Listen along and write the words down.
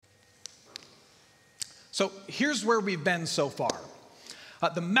So here's where we've been so far.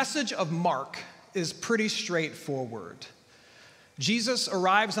 The message of Mark is pretty straightforward. Jesus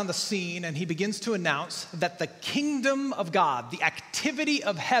arrives on the scene and he begins to announce that the kingdom of God, the activity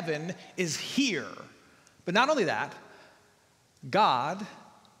of heaven, is here. But not only that, God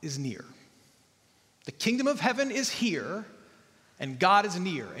is near. The kingdom of heaven is here and God is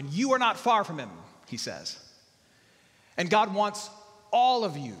near, and you are not far from him, he says. And God wants all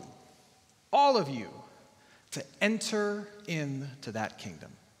of you, to enter into that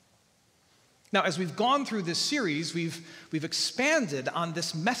kingdom. Now, as we've gone through this series, we've expanded on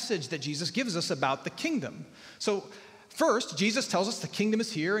this message that Jesus gives us about the kingdom. So first, Jesus tells us the kingdom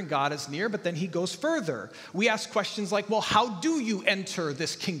is here and God is near, but then he goes further. We ask questions like, well, how do you enter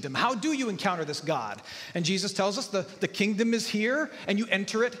this kingdom? How do you encounter this God? And Jesus tells us the kingdom is here and you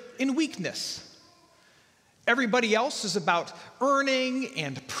enter it in weakness. Everybody else is about earning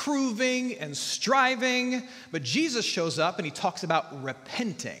and proving and striving, but Jesus shows up and he talks about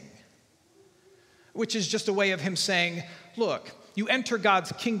repenting, which is just a way of him saying, look, you enter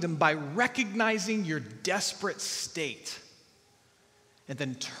God's kingdom by recognizing your desperate state and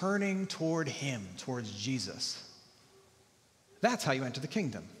then turning toward him, towards Jesus. That's how you enter the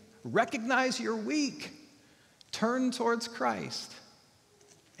kingdom. Recognize you're weak, turn towards Christ,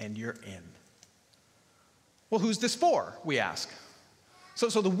 and you're in. Well, who's this for, we ask? So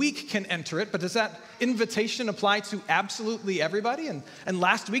the weak can enter it, but does that invitation apply to absolutely everybody? And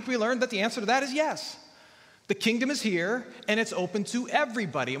last week we learned that the answer to that is yes. The kingdom is here, and it's open to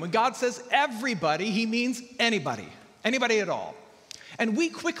everybody. And when God says everybody, he means anybody at all. And we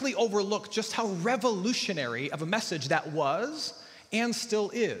quickly overlook just how revolutionary of a message that was and still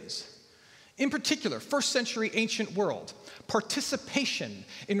is. In particular, first century ancient world, participation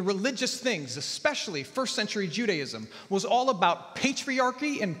in religious things, especially first century Judaism, was all about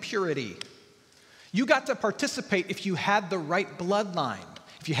patriarchy and purity. You got to participate if you had the right bloodline,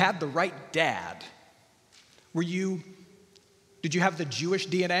 if you had the right dad. Did you have the Jewish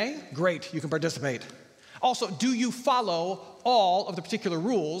DNA? Great, you can participate. Also, do you follow all of the particular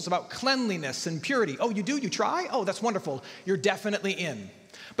rules about cleanliness and purity? Oh, you do? You try? Oh, that's wonderful. You're definitely in.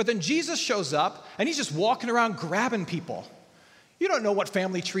 But then Jesus shows up, and he's just walking around grabbing people. You don't know what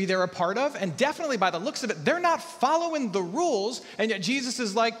family tree they're a part of, and definitely by the looks of it, they're not following the rules, and yet Jesus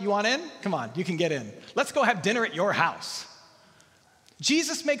is like, you want in? Come on, you can get in. Let's go have dinner at your house.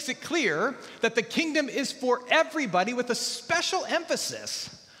 Jesus makes it clear that the kingdom is for everybody with a special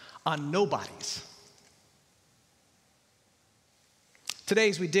emphasis on nobodies. Today,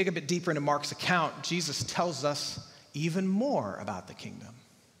 as we dig a bit deeper into Mark's account, Jesus tells us even more about the kingdom.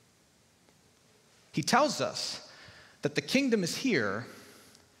 He tells us that the kingdom is here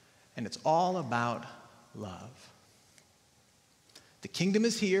and it's all about love. The kingdom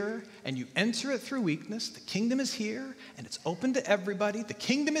is here and you enter it through weakness. The kingdom is here and it's open to everybody. The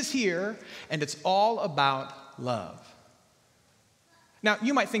kingdom is here and it's all about love. Now,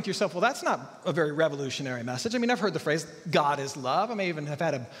 you might think to yourself, well, that's not a very revolutionary message. I mean, I've heard the phrase, God is love. I may even have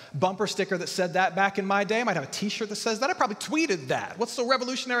had a bumper sticker that said that back in my day. I might have a t-shirt that says that. I probably tweeted that. What's so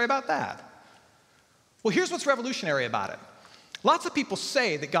revolutionary about that? Well, here's what's revolutionary about it. Lots of people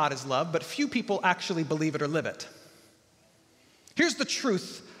say that God is love, but few people actually believe it or live it. Here's the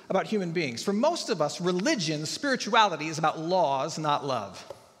truth about human beings. For most of us, religion, spirituality is about laws, not love.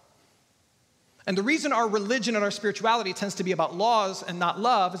 And the reason our religion and our spirituality tends to be about laws and not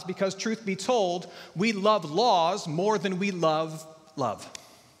love is because, truth be told, we love laws more than we love love.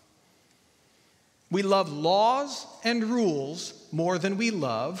 We love laws and rules more than we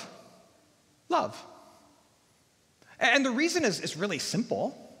love love. And the reason is really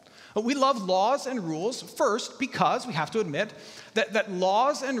simple. We love laws and rules first because we have to admit that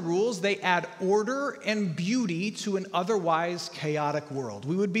laws and rules, they add order and beauty to an otherwise chaotic world.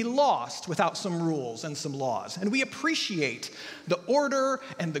 We would be lost without some rules and some laws. And we appreciate the order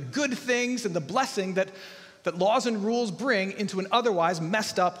and the good things and the blessing that laws and rules bring into an otherwise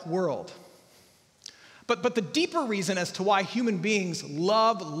messed up world. But the deeper reason as to why human beings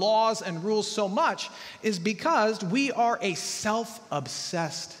love laws and rules so much is because we are a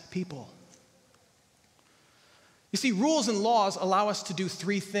self-obsessed people. You see, rules and laws allow us to do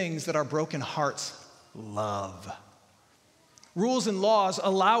three things that our broken hearts love. Rules and laws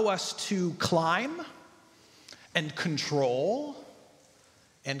allow us to climb and control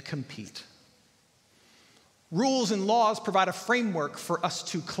and compete. Rules and laws provide a framework for us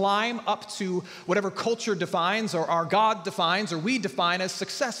to climb up to whatever culture defines or our God defines or we define as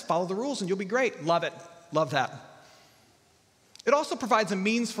success. Follow the rules and you'll be great. Love it. Love that. It also provides a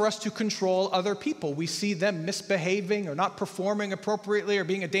means for us to control other people. We see them misbehaving or not performing appropriately or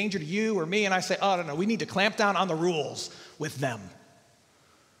being a danger to you or me, and I say, oh, no, we need to clamp down on the rules with them.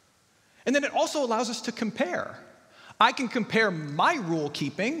 And then it also allows us to compare. I can compare my rule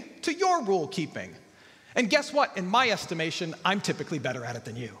keeping to your rule keeping. And guess what? In my estimation, I'm typically better at it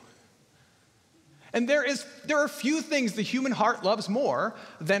than you. And there are few things the human heart loves more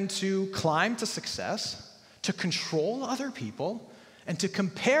than to climb to success, to control other people, and to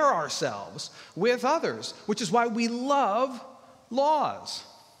compare ourselves with others, which is why we love laws.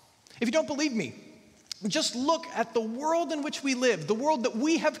 If you don't believe me, just look at the world in which we live, the world that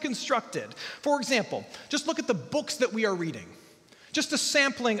we have constructed. For example, just look at the books that we are reading. Just a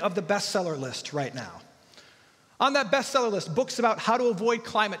sampling of the bestseller list right now. On that bestseller list, books about how to avoid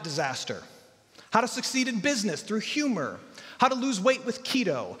climate disaster, how to succeed in business through humor, how to lose weight with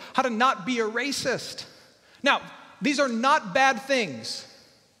keto, how to not be a racist. Now, these are not bad things,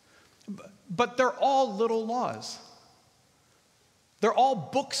 but they're all little laws. They're all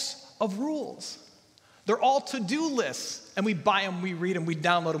books of rules. They're all to-do lists, and we buy them, we read them, we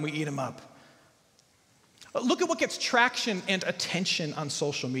download them, we eat them up. Look at what gets traction and attention on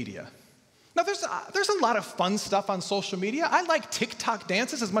social media. Now, there's a lot of fun stuff on social media. I like TikTok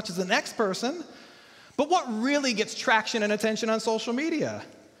dances as much as the next person, but what really gets traction and attention on social media?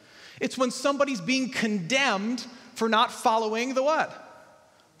 It's when somebody's being condemned for not following the what?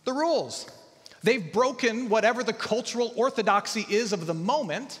 The rules. They've broken whatever the cultural orthodoxy is of the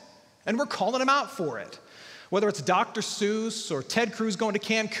moment, and we're calling them out for it. Whether it's Dr. Seuss or Ted Cruz going to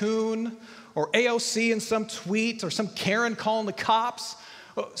Cancun or AOC in some tweet or some Karen calling the cops,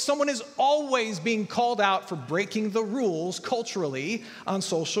 someone is always being called out for breaking the rules culturally on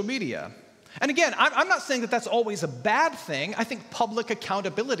social media. And again, I'm not saying that that's always a bad thing. I think public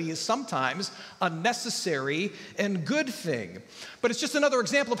accountability is sometimes a necessary and good thing. But it's just another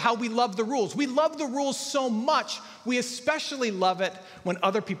example of how we love the rules. We love the rules so much, we especially love it when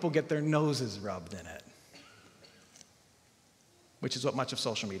other people get their noses rubbed in it, which is what much of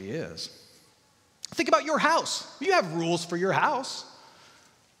social media is. Think about your house. You have rules for your house.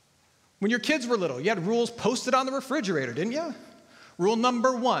 When your kids were little, you had rules posted on the refrigerator, didn't you? Rule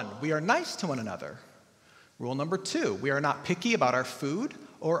number 1, we are nice to one another. Rule number 2, we are not picky about our food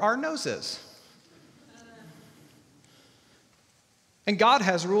or our noses. And God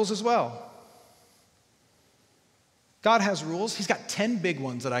has rules as well. God has rules. He's got 10 big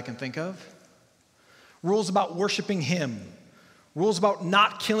ones that I can think of. Rules about worshiping Him. Rules about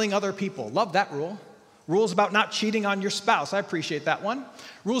not killing other people. Love that rule. Rules about not cheating on your spouse. I appreciate that one.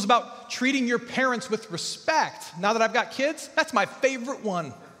 Rules about treating your parents with respect. Now that I've got kids, that's my favorite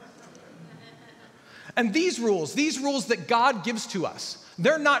one. And these rules that God gives to us,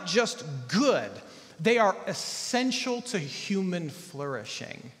 they're not just good. They are essential to human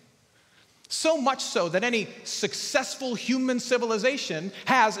flourishing. So much so that any successful human civilization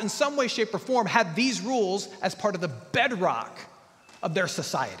has, in some way, shape, or form, had these rules as part of the bedrock of their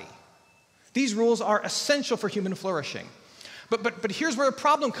society. These rules are essential for human flourishing. But here's where a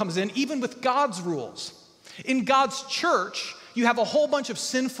problem comes in, even with God's rules. In God's church, you have a whole bunch of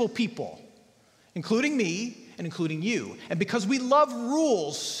sinful people, including me and including you. And because we love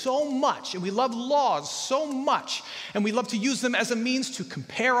rules so much, and we love laws so much, and we love to use them as a means to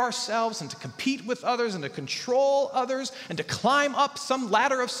compare ourselves and to compete with others and to control others and to climb up some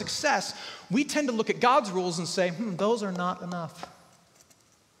ladder of success, we tend to look at God's rules and say, those are not enough.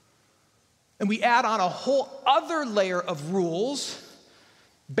 And we add on a whole other layer of rules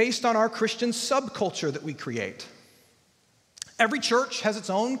based on our Christian subculture that we create. Every church has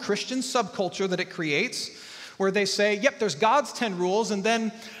its own Christian subculture that it creates, where they say, yep, there's God's 10 rules, and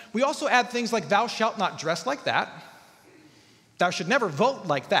then we also add things like, thou shalt not dress like that. Thou should never vote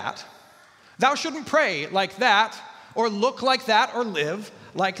like that. Thou shouldn't pray like that, or look like that, or live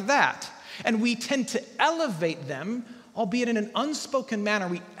like that. And we tend to elevate them, albeit in an unspoken manner,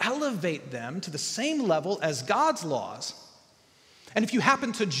 we elevate them to the same level as God's laws. And if you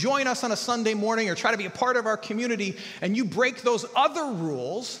happen to join us on a Sunday morning or try to be a part of our community and you break those other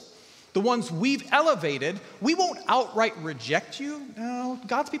rules, the ones we've elevated, we won't outright reject you. No,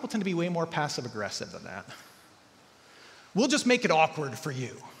 God's people tend to be way more passive-aggressive than that. We'll just make it awkward for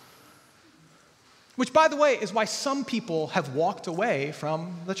you. Which, by the way, is why some people have walked away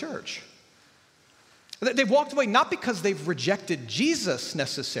from the church. They've walked away not because they've rejected Jesus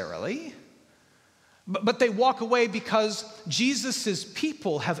necessarily, but they walk away because Jesus'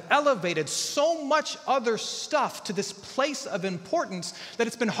 people have elevated so much other stuff to this place of importance that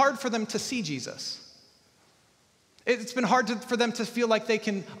it's been hard for them to see Jesus. It's been hard for them to feel like they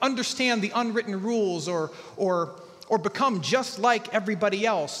can understand the unwritten rules or or become just like everybody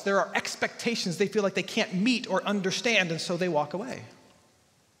else. There are expectations they feel like they can't meet or understand, and so they walk away.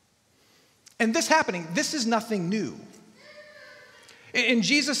 And this is nothing new. In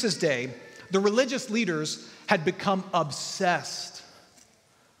Jesus' day, the religious leaders had become obsessed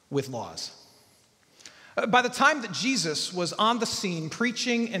with laws. By the time that Jesus was on the scene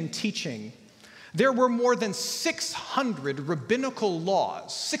preaching and teaching, there were more than 600 rabbinical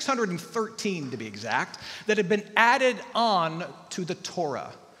laws, 613 to be exact, that had been added on to the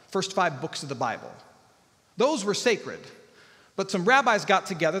Torah, first 5 books of the Bible. Those were sacred. But some rabbis got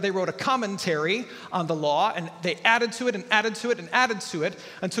together, they wrote a commentary on the law, and they added to it and added to it and added to it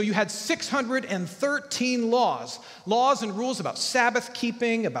until you had 613 laws. Laws and rules about Sabbath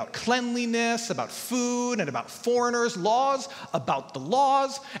keeping, about cleanliness, about food, and about foreigners. Laws about the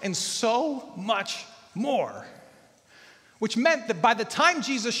laws, and so much more. Which meant that by the time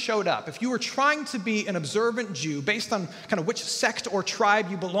Jesus showed up, if you were trying to be an observant Jew based on kind of which sect or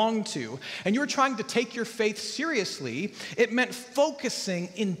tribe you belonged to, and you were trying to take your faith seriously, it meant focusing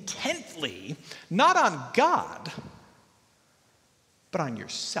intently, not on God, but on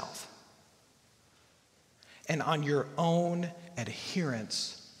yourself and on your own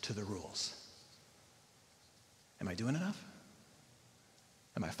adherence to the rules. Am I doing enough?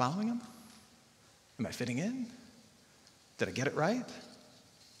 Am I following them? Am I fitting in? Did I get it right?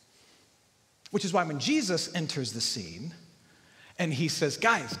 Which is why when Jesus enters the scene and he says,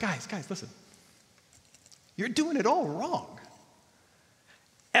 guys, listen, you're doing it all wrong.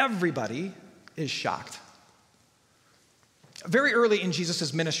 Everybody is shocked. Very early in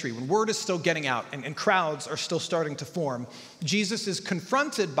Jesus' ministry, when word is still getting out and crowds are still starting to form, Jesus is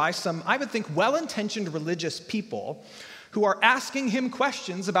confronted by some, I would think, well-intentioned religious people who are asking him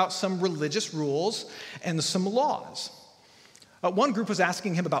questions about some religious rules and some laws. One group was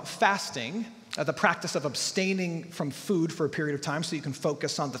asking him about fasting, the practice of abstaining from food for a period of time so you can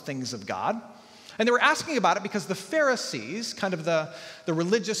focus on the things of God. And they were asking about it because the Pharisees, kind of the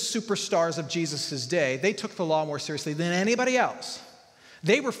religious superstars of Jesus' day, they took the law more seriously than anybody else.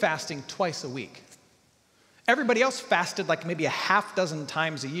 They were fasting twice a week. Everybody else fasted like maybe a half dozen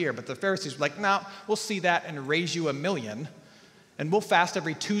times a year, but the Pharisees were like, no, we'll see that and raise you 1,000,000. And we'll fast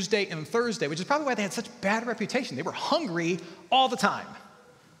every Tuesday and Thursday, which is probably why they had such bad reputation. They were hungry all the time.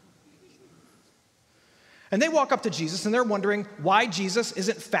 And they walk up to Jesus and they're wondering why Jesus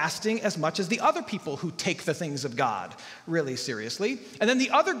isn't fasting as much as the other people who take the things of God really seriously. And then the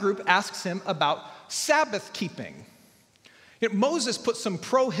other group asks him about Sabbath keeping. Moses put some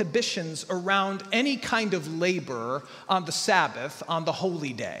prohibitions around any kind of labor on the Sabbath, on the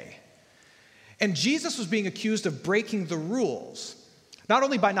holy day. And Jesus was being accused of breaking the rules, not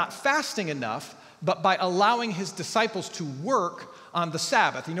only by not fasting enough, but by allowing his disciples to work on the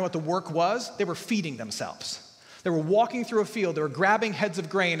Sabbath. You know what the work was? They were feeding themselves. They were walking through a field, they were grabbing heads of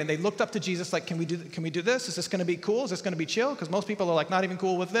grain, and they looked up to Jesus like, can we do this? Is this gonna be cool? Is this gonna be chill? Because most people are like, not even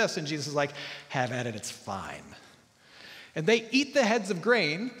cool with this. And Jesus is like, have at it, it's fine. And they eat the heads of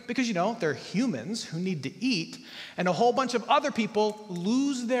grain because, they're humans who need to eat, and a whole bunch of other people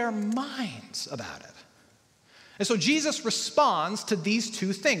lose their minds about it. And so Jesus responds to these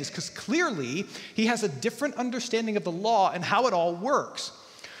two things because clearly he has a different understanding of the law and how it all works.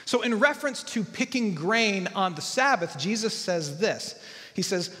 So in reference to picking grain on the Sabbath, Jesus says this. He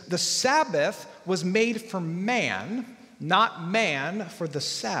says, the Sabbath was made for man, not man for the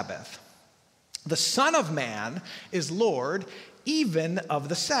Sabbath. The Son of Man is Lord even of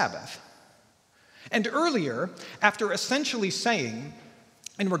the Sabbath. And earlier, after essentially saying,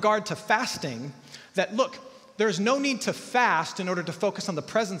 in regard to fasting, that look, there's no need to fast in order to focus on the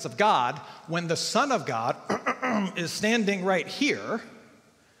presence of God when the Son of God is standing right here,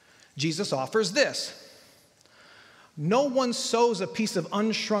 Jesus offers this. No one sews a piece of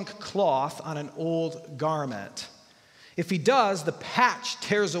unshrunk cloth on an old garment. If he does, the patch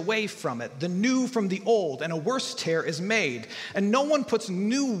tears away from it, the new from the old, and a worse tear is made. And no one puts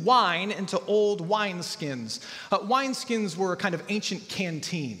new wine into old wineskins. Wineskins were a kind of ancient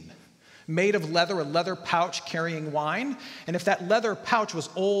canteen made of leather, a leather pouch carrying wine. And if that leather pouch was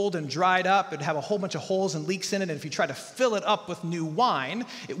old and dried up, it'd have a whole bunch of holes and leaks in it. And if you try to fill it up with new wine,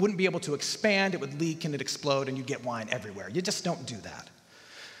 it wouldn't be able to expand. It would leak and it'd explode and you'd get wine everywhere. You just don't do that.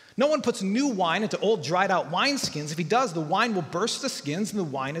 No one puts new wine into old dried out wineskins. If he does, the wine will burst the skins and the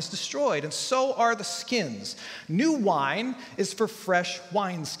wine is destroyed. And so are the skins. New wine is for fresh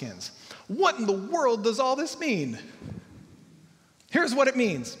wineskins. What in the world does all this mean? Here's what it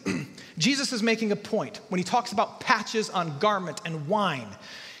means. Jesus is making a point when he talks about patches on garment and wine.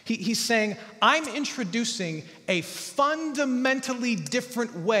 He's saying, I'm introducing a fundamentally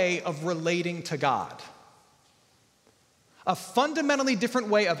different way of relating to God. a fundamentally different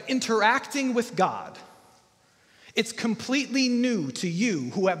way of interacting with God. It's completely new to you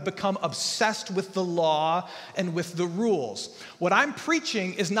who have become obsessed with the law and with the rules. What I'm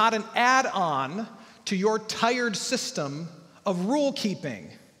preaching is not an add-on to your tired system of rule keeping.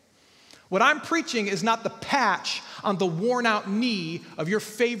 What I'm preaching is not the patch on the worn-out knee of your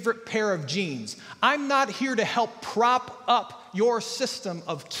favorite pair of jeans. I'm not here to help prop up your system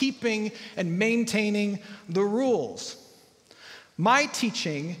of keeping and maintaining the rules. My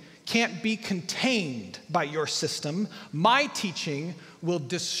teaching can't be contained by your system. My teaching will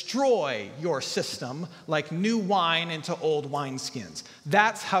destroy your system like new wine into old wineskins.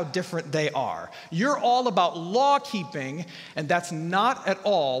 That's how different they are. You're all about law keeping, and that's not at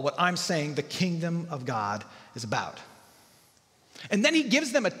all what I'm saying the kingdom of God is about. And then he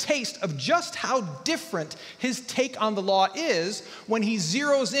gives them a taste of just how different his take on the law is when he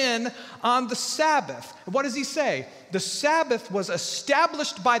zeroes in on the Sabbath. What does he say? The Sabbath was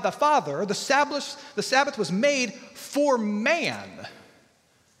established by the Father. The Sabbath was made for man,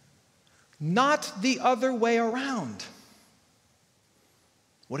 not the other way around.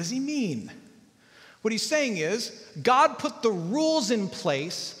 What does he mean? What he's saying is God put the rules in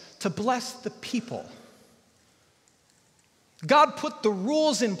place to bless the people. God put the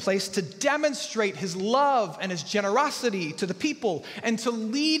rules in place to demonstrate his love and his generosity to the people and to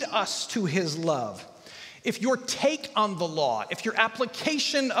lead us to his love. If your take on the law, if your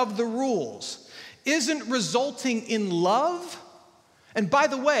application of the rules isn't resulting in love, and by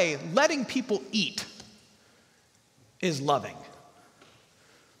the way, letting people eat is loving.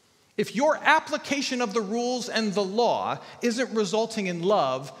 If your application of the rules and the law isn't resulting in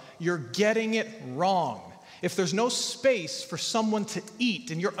love, you're getting it wrong. If there's no space for someone to eat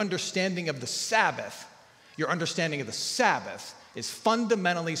in your understanding of the Sabbath, your understanding of the Sabbath is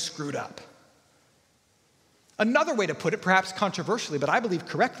fundamentally screwed up. Another way to put it, perhaps controversially, but I believe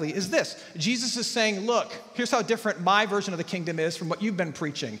correctly, is this. Jesus is saying, look, here's how different my version of the kingdom is from what you've been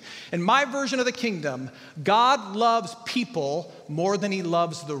preaching. In my version of the kingdom, God loves people more than he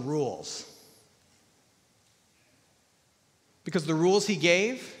loves the rules. Because the rules he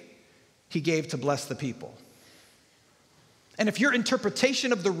gave to bless the people. And if your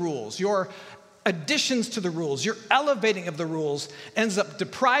interpretation of the rules, your additions to the rules, your elevating of the rules ends up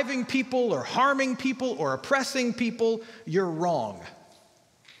depriving people or harming people or oppressing people, you're wrong.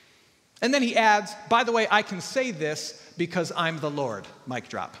 And then he adds, by the way, I can say this because I'm the Lord. Mic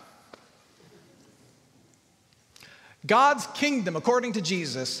drop. God's kingdom, according to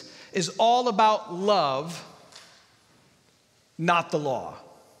Jesus, is all about love, not the law.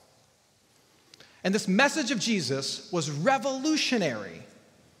 And this message of Jesus was revolutionary.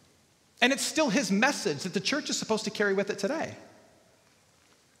 And it's still his message that the church is supposed to carry with it today.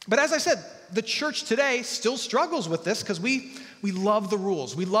 But as I said, the church today still struggles with this because we love the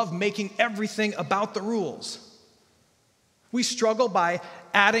rules. We love making everything about the rules. We struggle by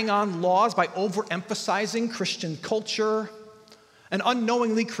adding on laws, by overemphasizing Christian culture, and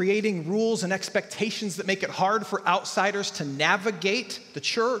unknowingly creating rules and expectations that make it hard for outsiders to navigate the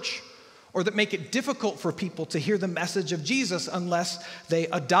church, or that make it difficult for people to hear the message of Jesus unless they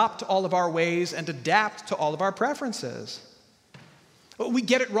adopt all of our ways and adapt to all of our preferences. We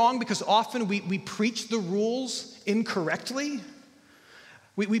get it wrong because often we preach the rules incorrectly.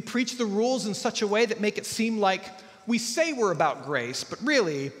 We preach the rules in such a way that make it seem like we say we're about grace, but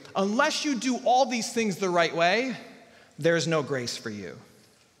really, unless you do all these things the right way, there's no grace for you.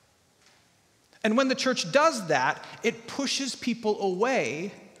 And when the church does that, it pushes people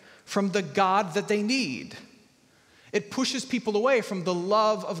away from the God that they need. It pushes people away from the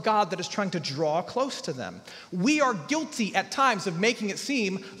love of God that is trying to draw close to them. We are guilty at times of making it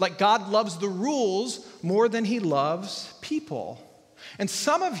seem like God loves the rules more than he loves people. And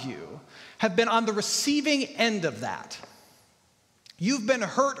some of you have been on the receiving end of that. You've been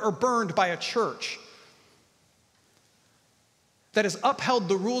hurt or burned by a church that has upheld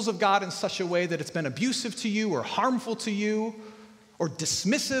the rules of God in such a way that it's been abusive to you or harmful to you, or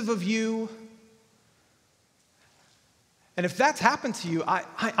dismissive of you. And if that's happened to you, I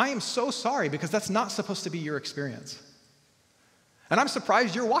am so sorry because that's not supposed to be your experience. And I'm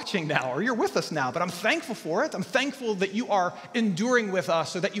surprised you're watching now or you're with us now, but I'm thankful for it. I'm thankful that you are enduring with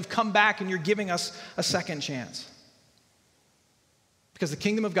us or that you've come back and you're giving us a second chance. Because the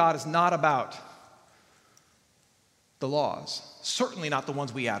kingdom of God is not about the laws, certainly not the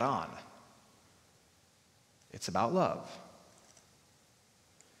ones we add on. It's about love.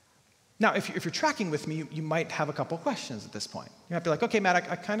 Now, if you're tracking with me, you might have a couple questions at this point. You might be like, okay, Matt,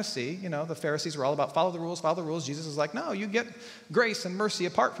 I kind of see, the Pharisees were all about follow the rules. Jesus is like, no, you get grace and mercy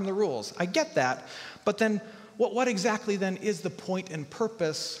apart from the rules. I get that. But then what exactly then is the point and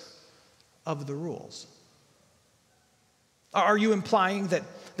purpose of the rules? Are you implying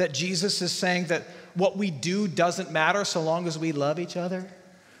that Jesus is saying that what we do doesn't matter so long as we love each other?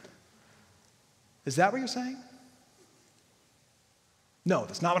 Is that what you're saying? No,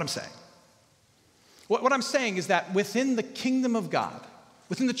 that's not what I'm saying. What I'm saying is that within the kingdom of God,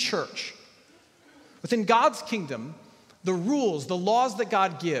 within the church, within God's kingdom, the rules, the laws that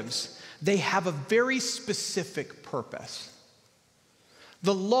God gives, they have a very specific purpose.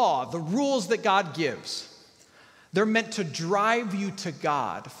 The law, the rules that God gives, they're meant to drive you to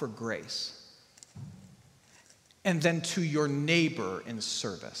God for grace and then to your neighbor in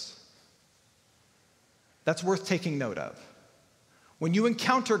service. That's worth taking note of. When you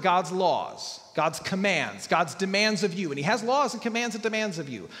encounter God's laws, God's commands, God's demands of you, and He has laws and commands and demands of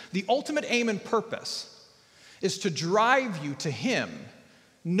you, the ultimate aim and purpose is to drive you to Him,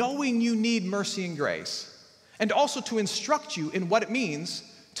 knowing you need mercy and grace, and also to instruct you in what it means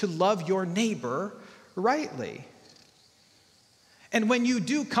to love your neighbor rightly. And when you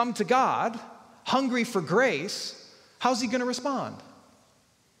do come to God, hungry for grace, how's He going to respond?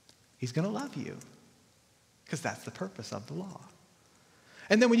 He's going to love you, because that's the purpose of the law.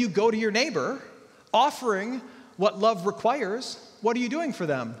 And then when you go to your neighbor, offering what love requires, what are you doing for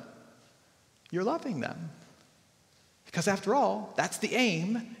them? You're loving them. Because after all, that's the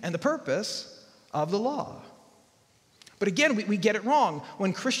aim and the purpose of the law. But again, we get it wrong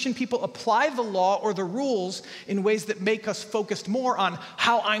when Christian people apply the law or the rules in ways that make us focused more on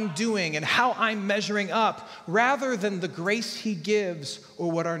how I'm doing and how I'm measuring up, rather than the grace He gives or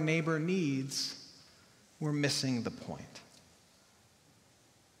what our neighbor needs. We're missing the point.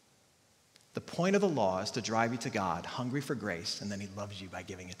 The point of the law is to drive you to God, hungry for grace, and then He loves you by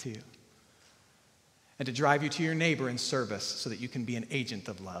giving it to you. And to drive you to your neighbor in service so that you can be an agent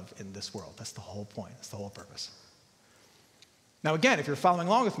of love in this world. That's the whole point. That's the whole purpose. Now again, if you're following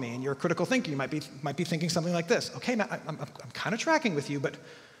along with me and you're a critical thinker, you might be thinking something like this. Okay, now I'm kind of tracking with you, but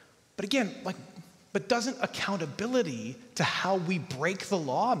again, but doesn't accountability to how we break the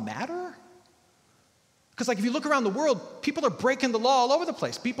law matter? Because if you look around the world, people are breaking the law all over the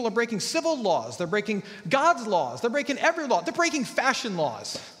place. People are breaking civil laws. They're breaking God's laws. They're breaking every law. They're breaking fashion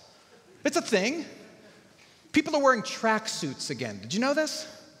laws. It's a thing. People are wearing tracksuits again. Did you know this?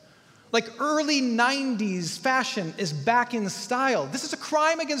 Early 90s fashion is back in style. This is a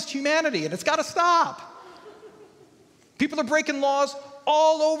crime against humanity, and it's got to stop. People are breaking laws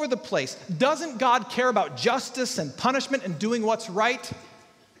all over the place. Doesn't God care about justice and punishment and doing what's right?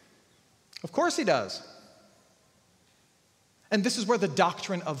 Of course He does. And this is where the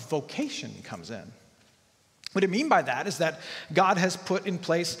doctrine of vocation comes in. What I mean by that is that God has put in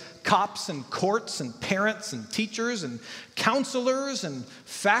place cops and courts and parents and teachers and counselors and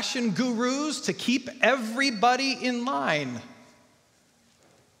fashion gurus to keep everybody in line.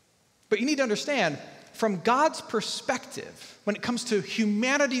 But you need to understand, from God's perspective, when it comes to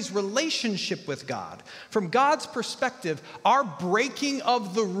humanity's relationship with God, from God's perspective, our breaking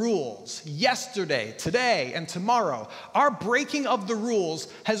of the rules yesterday, today, and tomorrow, our breaking of the rules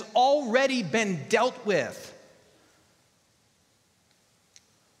has already been dealt with.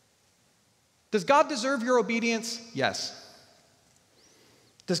 Does God deserve your obedience? Yes.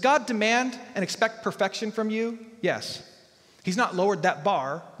 Does God demand and expect perfection from you? Yes. He's not lowered that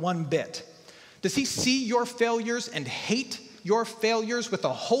bar one bit. Does He see your failures and hate your failures with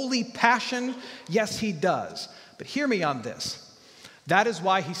a holy passion? Yes, He does. But hear me on this. That is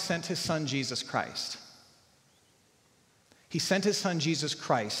why He sent His Son, Jesus Christ. He sent His Son, Jesus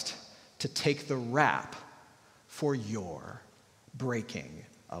Christ, to take the rap for your breaking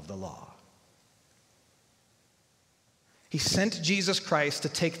of the law. He sent Jesus Christ to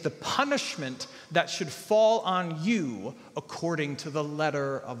take the punishment that should fall on you according to the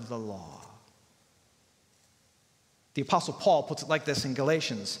letter of the law. The Apostle Paul puts it like this in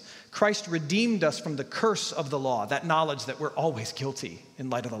Galatians. Christ redeemed us from the curse of the law, that knowledge that we're always guilty in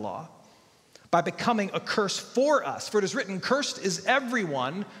light of the law, by becoming a curse for us. For it is written, cursed is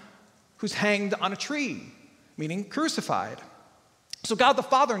everyone who's hanged on a tree, meaning crucified. So God the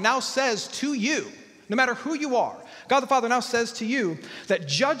Father now says to you, no matter who you are, God the Father now says to you that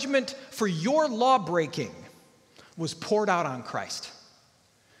judgment for your law breaking was poured out on Christ.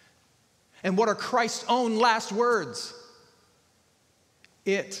 And what are Christ's own last words?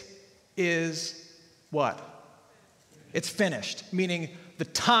 It is what? It's finished, meaning the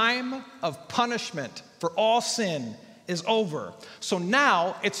time of punishment for all sin is over. So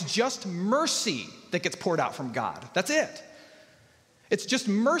now it's just mercy that gets poured out from God. That's it. It's just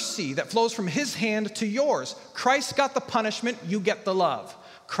mercy that flows from His hand to yours. Christ got the punishment, you get the love.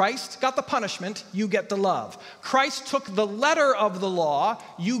 Christ got the punishment, you get the love. Christ took the letter of the law,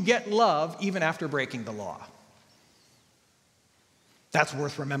 you get love even after breaking the law. That's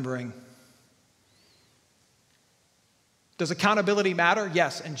worth remembering. Does accountability matter?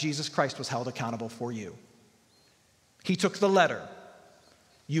 Yes, and Jesus Christ was held accountable for you. He took the letter,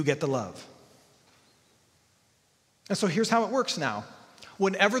 you get the love. And so here's how it works now.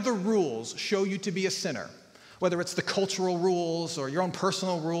 Whenever the rules show you to be a sinner, whether it's the cultural rules or your own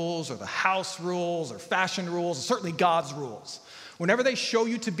personal rules or the house rules or fashion rules, or certainly God's rules, whenever they show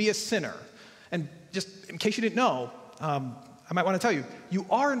you to be a sinner, and just in case you didn't know, I might want to tell you, you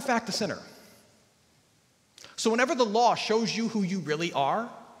are in fact a sinner. So whenever the law shows you who you really are,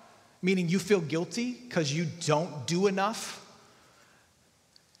 meaning you feel guilty because you don't do enough,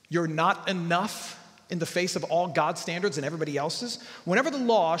 you're not enough in the face of all God's standards and everybody else's, whenever the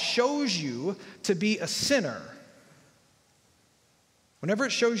law shows you to be a sinner, whenever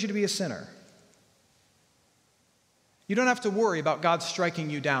it shows you to be a sinner, you don't have to worry about God striking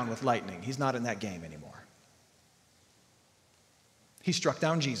you down with lightning. He's not in that game anymore. He struck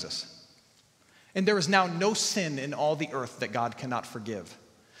down Jesus. And there is now no sin in all the earth that God cannot forgive.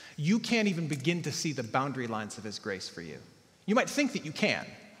 You can't even begin to see the boundary lines of his grace for you. You might think that you can.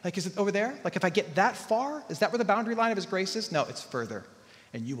 Like, is it over there? Like, if I get that far, is that where the boundary line of his grace is? No, it's further.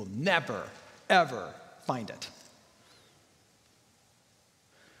 And you will never, ever find it.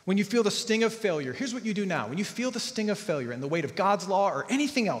 When you feel the sting of failure, here's what you do now. When you feel the sting of failure and the weight of God's law or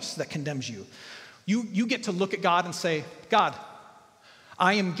anything else that condemns you, you get to look at God and say, God,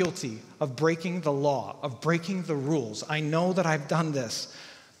 I am guilty of breaking the law, of breaking the rules. I know that I've done this,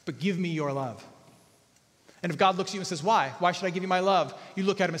 but give me your love. And if God looks at you and says, why? Why should I give you my love? You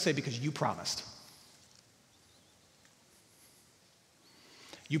look at him and say, because you promised.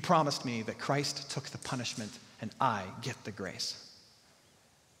 You promised me that Christ took the punishment and I get the grace.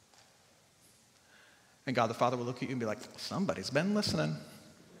 And God the Father will look at you and be like, somebody's been listening.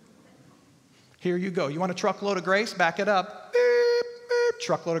 Here you go. You want a truckload of grace? Back it up. Beep, beep.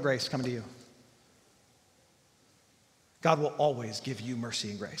 Truckload of grace coming to you. God will always give you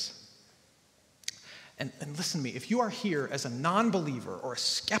mercy and grace. And listen to me, if you are here as a non-believer or a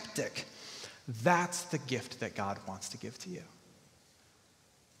skeptic, that's the gift that God wants to give to you.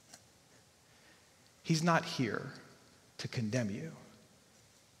 He's not here to condemn you.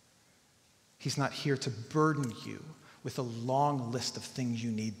 He's not here to burden you with a long list of things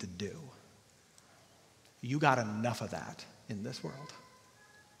you need to do. You got enough of that in this world.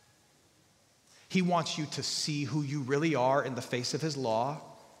 He wants you to see who you really are in the face of his law,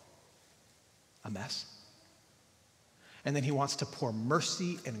 a mess. And then he wants to pour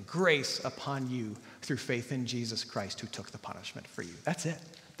mercy and grace upon you through faith in Jesus Christ who took the punishment for you. That's it.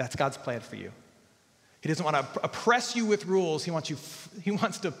 That's God's plan for you. He doesn't want to oppress you with rules. He wants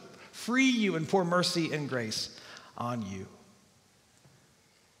to free you and pour mercy and grace on you.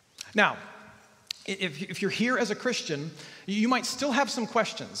 Now, if you're here as a Christian, you might still have some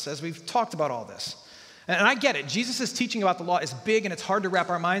questions as we've talked about all this. And I get it. Jesus' teaching about the law is big and it's hard to wrap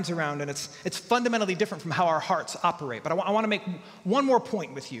our minds around, and it's fundamentally different from how our hearts operate. But I want to make one more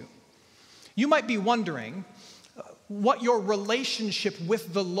point with you. You might be wondering what your relationship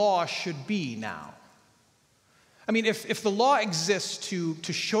with the law should be now. I mean, if the law exists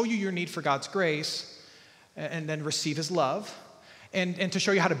to show you your need for God's grace and then receive his love, and to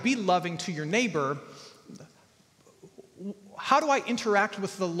show you how to be loving to your neighbor, how do I interact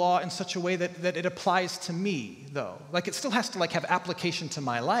with the law in such a way that it applies to me, though? Like, it still has to have application to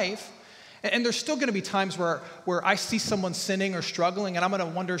my life. And there's still going to be times where I see someone sinning or struggling, and I'm going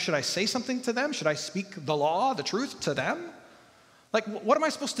to wonder, should I say something to them? Should I speak the law, the truth to them? Like, what am I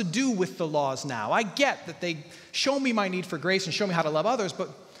supposed to do with the laws now? I get that they show me my need for grace and show me how to love others,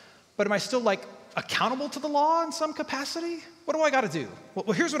 but am I still, accountable to the law in some capacity? What do I got to do?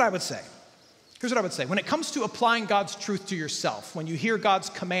 Well, here's what I would say. Here's what I would say. When it comes to applying God's truth to yourself, when you hear God's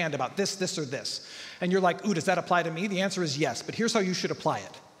command about this, this, or this, and you're like, ooh, does that apply to me? The answer is yes, but here's how you should apply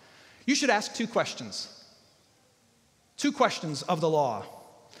it. You should ask two questions. Two questions of the law.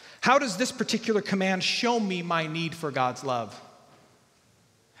 How does this particular command show me my need for God's love?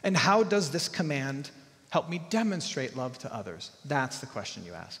 And how does this command help me demonstrate love to others? That's the question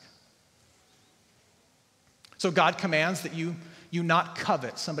you ask. So God commands that you not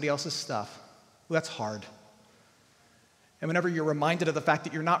covet somebody else's stuff. Well, that's hard. And whenever you're reminded of the fact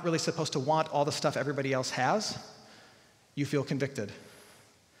that you're not really supposed to want all the stuff everybody else has, you feel convicted.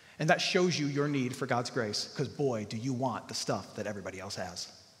 And that shows you your need for God's grace, because boy, do you want the stuff that everybody else has.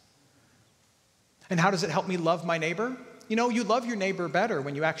 And how does it help me love my neighbor? You know, you love your neighbor better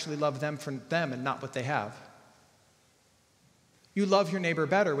when you actually love them for them and not what they have. You love your neighbor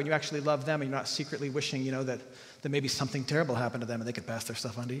better when you actually love them and you're not secretly wishing, that maybe something terrible happened to them and they could pass their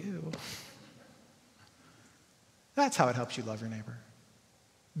stuff on to you. That's how it helps you love your neighbor.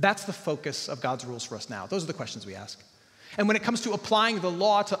 That's the focus of God's rules for us now. Those are the questions we ask. And when it comes to applying the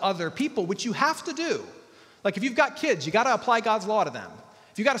law to other people, which you have to do, like if you've got kids, you got to apply God's law to them.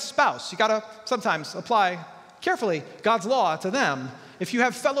 If you've got a spouse, you got to sometimes apply carefully God's law to them. If you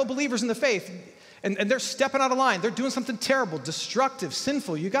have fellow believers in the faith and they're stepping out of line, they're doing something terrible, destructive,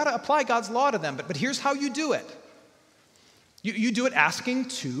 sinful, you got to apply God's law to them. But here's how you do it. You do it asking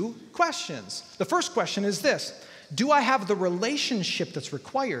two questions. The first question is this: do I have the relationship that's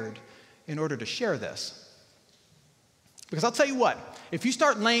required in order to share this? Because I'll tell you what, if you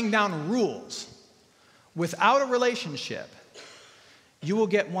start laying down rules without a relationship, you will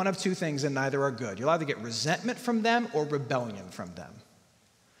get one of two things, and neither are good. You'll either get resentment from them or rebellion from them.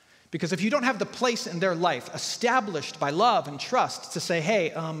 Because if you don't have the place in their life established by love and trust to say,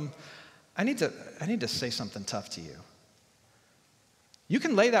 hey, I need to say something tough to you. You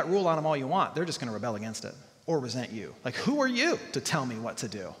can lay that rule on them all you want. They're just going to rebel against it or resent you. Like, who are you to tell me what to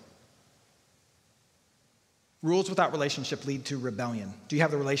do? Rules without relationship lead to rebellion. Do you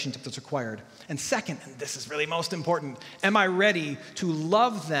have the relationship that's required? And second, and this is really most important, am I ready to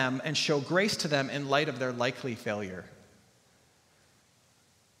love them and show grace to them in light of their likely failure?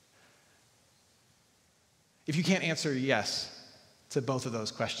 If you can't answer yes to both of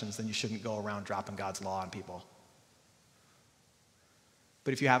those questions, then you shouldn't go around dropping God's law on people.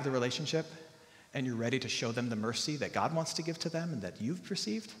 But if you have the relationship and you're ready to show them the mercy that God wants to give to them and that you've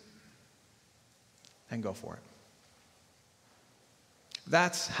received, then go for it.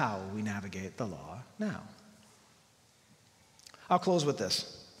 That's how we navigate the law now. I'll close with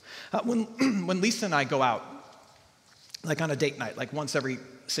this. When Lisa and I go out, like on a date night, like once every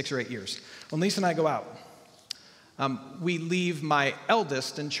 6 or 8 years, when Lisa and I go out, we leave my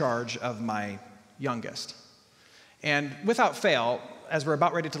eldest in charge of my youngest. And without fail, as we're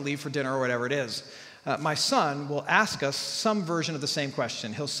about ready to leave for dinner or whatever it is, my son will ask us some version of the same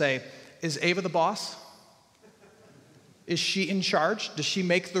question. He'll say, is Ava the boss? Is she in charge? Does she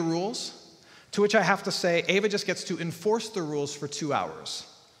make the rules? To which I have to say, Ava just gets to enforce the rules for 2 hours.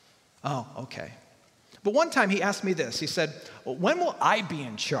 Oh, okay. But one time he asked me this. He said, well, when will I be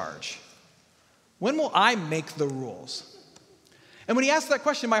in charge? When will I make the rules? And when he asked that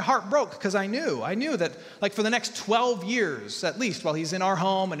question, my heart broke because I knew that like for the next 12 years, at least, while he's in our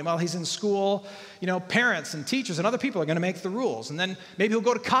home and while he's in school, parents and teachers and other people are going to make the rules. And then maybe he'll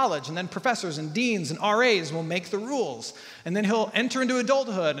go to college, and then professors and deans and RAs will make the rules. And then he'll enter into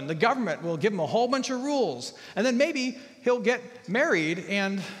adulthood, and the government will give him a whole bunch of rules. And then maybe he'll get married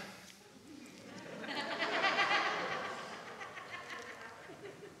and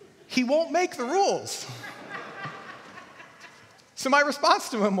he won't make the rules. So my response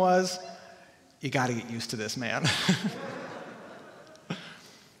to him was, you got to get used to this, man.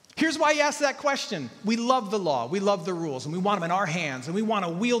 Here's why he asked that question. We love the law, we love the rules, and we want them in our hands, and we want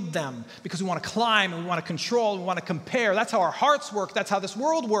to wield them because we want to climb, and we want to control, and we want to compare. That's how our hearts work. That's how this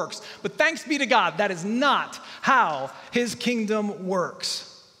world works. But thanks be to God, that is not how his kingdom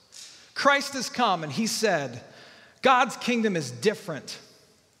works. Christ has come, and he said, God's kingdom is different.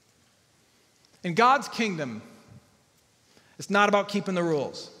 In God's kingdom, it's not about keeping the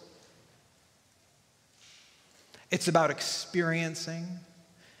rules. It's about experiencing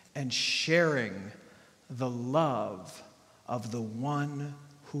and sharing the love of the one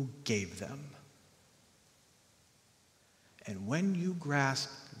who gave them. And when you grasp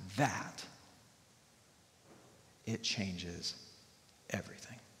that, it changes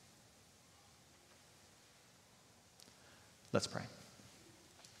everything. Let's pray.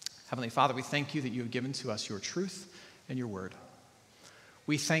 Heavenly Father, we thank you that you have given to us your truth and your word.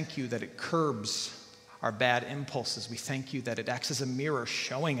 We thank you that it curbs our bad impulses. We thank you that it acts as a mirror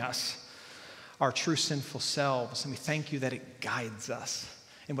showing us our true sinful selves. And we thank you that it guides us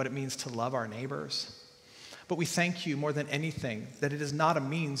in what it means to love our neighbors. But we thank you more than anything that it is not a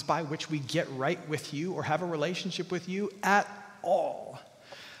means by which we get right with you or have a relationship with you at all.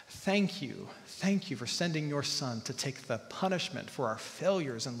 Thank you for sending your son to take the punishment for our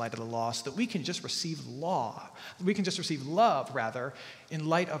failures in light of the law so that we can just receive love, rather, in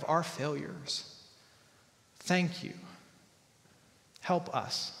light of our failures. Thank you. Help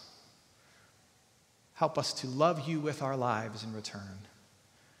us. Help us to love you with our lives in return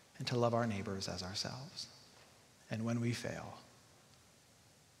and to love our neighbors as ourselves. And when we fail,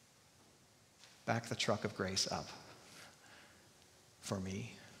 back the truck of grace up for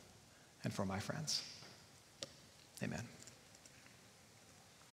me and for my friends. Amen.